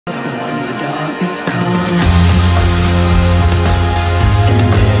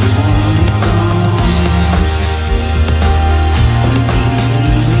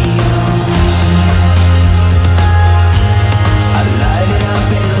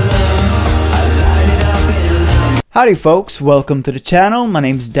Howdy folks, welcome to the channel. My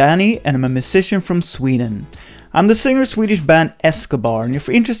name's Danny and I'm a musician from Sweden. I'm the singer of Swedish band Escobar, and if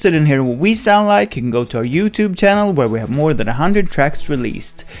you're interested in hearing what we sound like, you can go to our YouTube channel where we have more than 100 tracks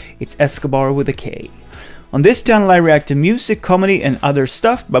released. It's Escobar with a K. On this channel I react to music, comedy and other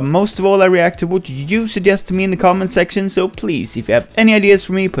stuff, but most of all I react to what you suggest to me in the comment section, so please, if you have any ideas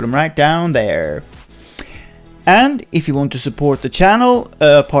for me, put them right down there. And if you want to support the channel,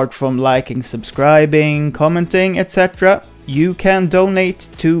 apart from liking, subscribing, commenting, etc., you can donate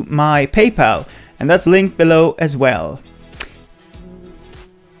to my PayPal, and that's linked below as well.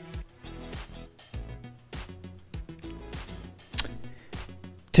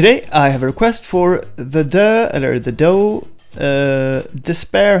 Today I have a request for the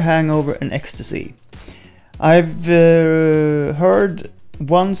Despair, Hangover and Ecstasy. I've heard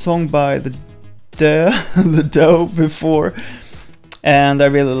one song by the Doe before, and I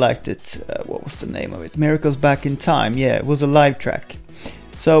really liked it. What was the name of it? Miracles Back in Time. Yeah, it was a live track.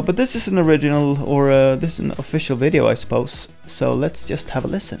 So, but this is an original, or this is an official video, I suppose. So let's just have a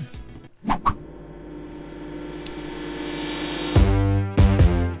listen.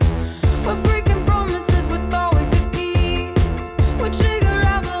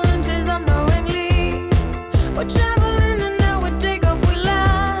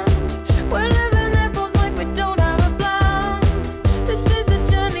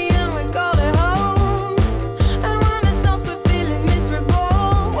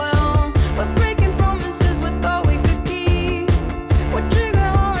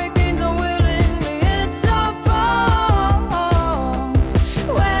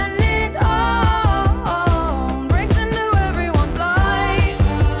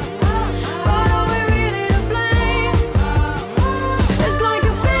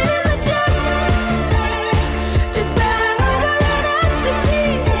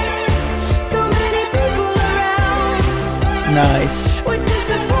 Nice.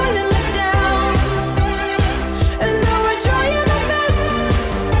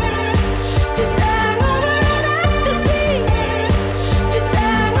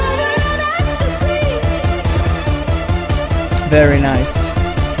 Very nice.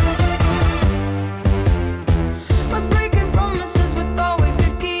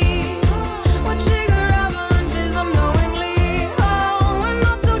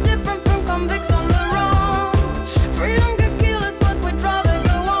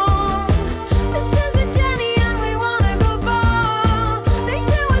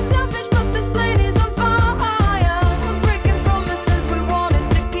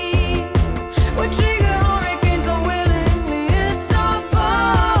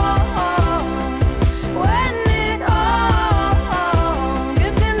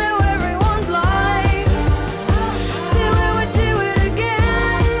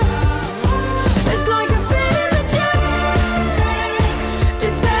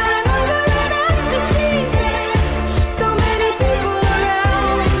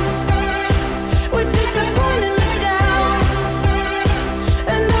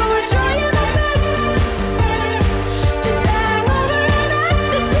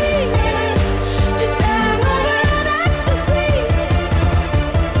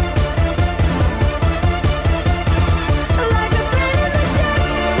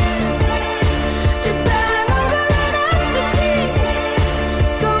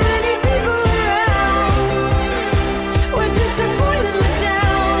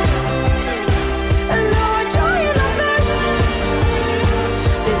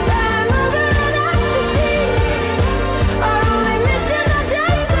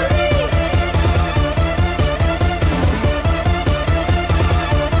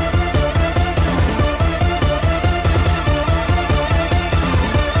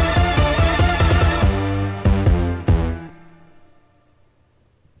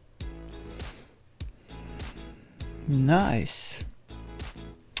 Nice.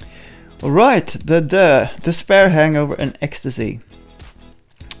 Alright, the Despair, Hangover and Ecstasy.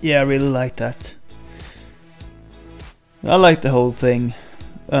 Yeah, I really like that. I like the whole thing.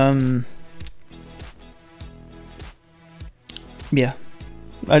 Yeah,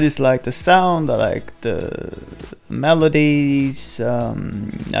 I just like the sound, I like the melodies.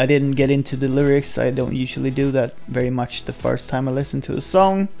 I didn't get into the lyrics, I don't usually do that very much the first time I listen to a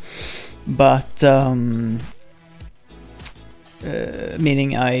song, but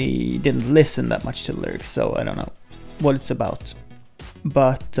meaning I didn't listen that much to the lyrics, so I don't know what it's about.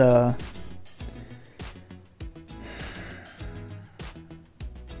 but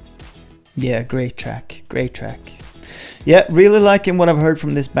yeah, great track, great track. Yeah, really liking what I've heard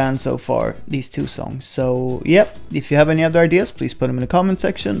from this band so far, these two songs. So yep, if you have any other ideas, please put them in the comment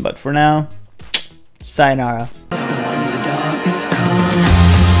section, but for now, sayonara.